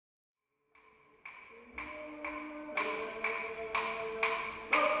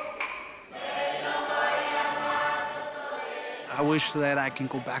I wish that I can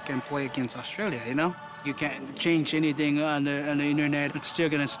go back and play against Australia, you know? You can't change anything on the internet. It's still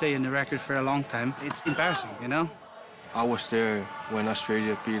gonna stay in the record for a long time. It's embarrassing, you know? I was there when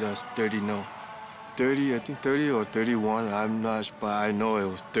Australia beat us 30-0. 30, I think 30 or 31, I'm not, but I know it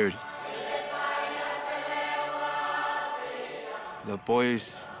was 30. The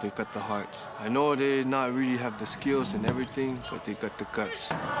boys, they got the hearts. I know they not really have the skills and everything, but they got the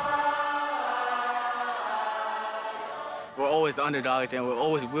guts. We're always the underdogs, and we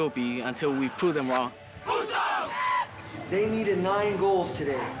always will be until we prove them wrong. They needed 9 goals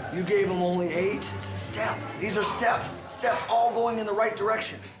today. You gave them only 8. It's a step. These are steps. Steps all going in the right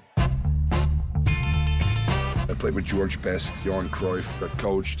direction. I played with George Best, Johan Cruyff. I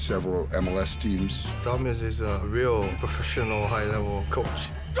coached several MLS teams. Thomas is a real professional, high-level coach.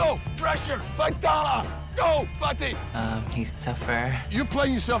 Go! Pressure! Vitala! Go, buddy! He's tougher. You're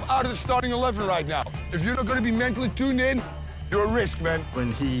playing yourself out of the starting 11 right now. If you're not going to be mentally tuned in, you're a risk, man.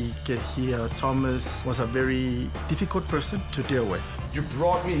 When he get here, Thomas was a very difficult person to deal with. You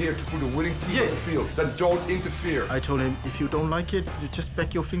brought me here to put a winning team on the field that don't interfere. I told him, if you don't like it, you just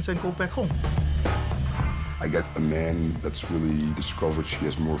pack your things and go back home. I got a man that's really discovered she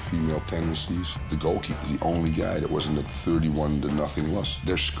has more female tendencies. The goalkeeper is the only guy that wasn't at 31-0 loss.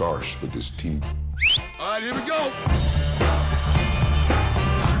 They're scarce with this team. All right, here we go.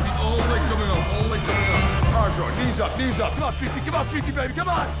 All leg coming up, all leg coming up. Hard draw, knees up, knees up. Come on, 50, come on, 50, baby, come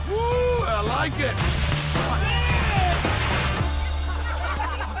on. Woo, I like it.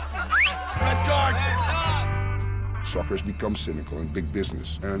 Red card. Soccer has become cynical and big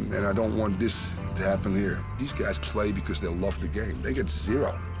business, and I don't want this to happen here. These guys play because they love the game. They get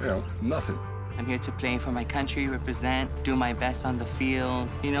 0, nothing. I'm here to play for my country, represent, do my best on the field.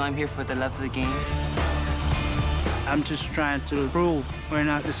 You know, I'm here for the love of the game. I'm just trying to prove we're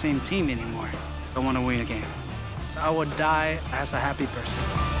not the same team anymore. I want to win a game. I would die as a happy person.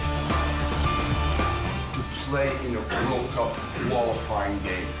 To play in a World Cup qualifying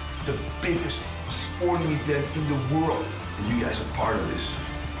game, the biggest sporting event in the world, and you guys are part of this.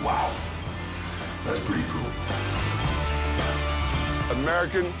 Wow, that's pretty cool.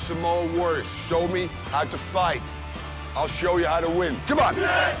 American Samoa Warriors, show me how to fight. I'll show you how to win. Come on.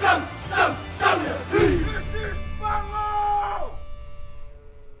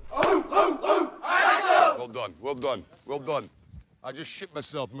 Well done, well done, well done. I just shit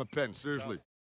myself in my pen, seriously.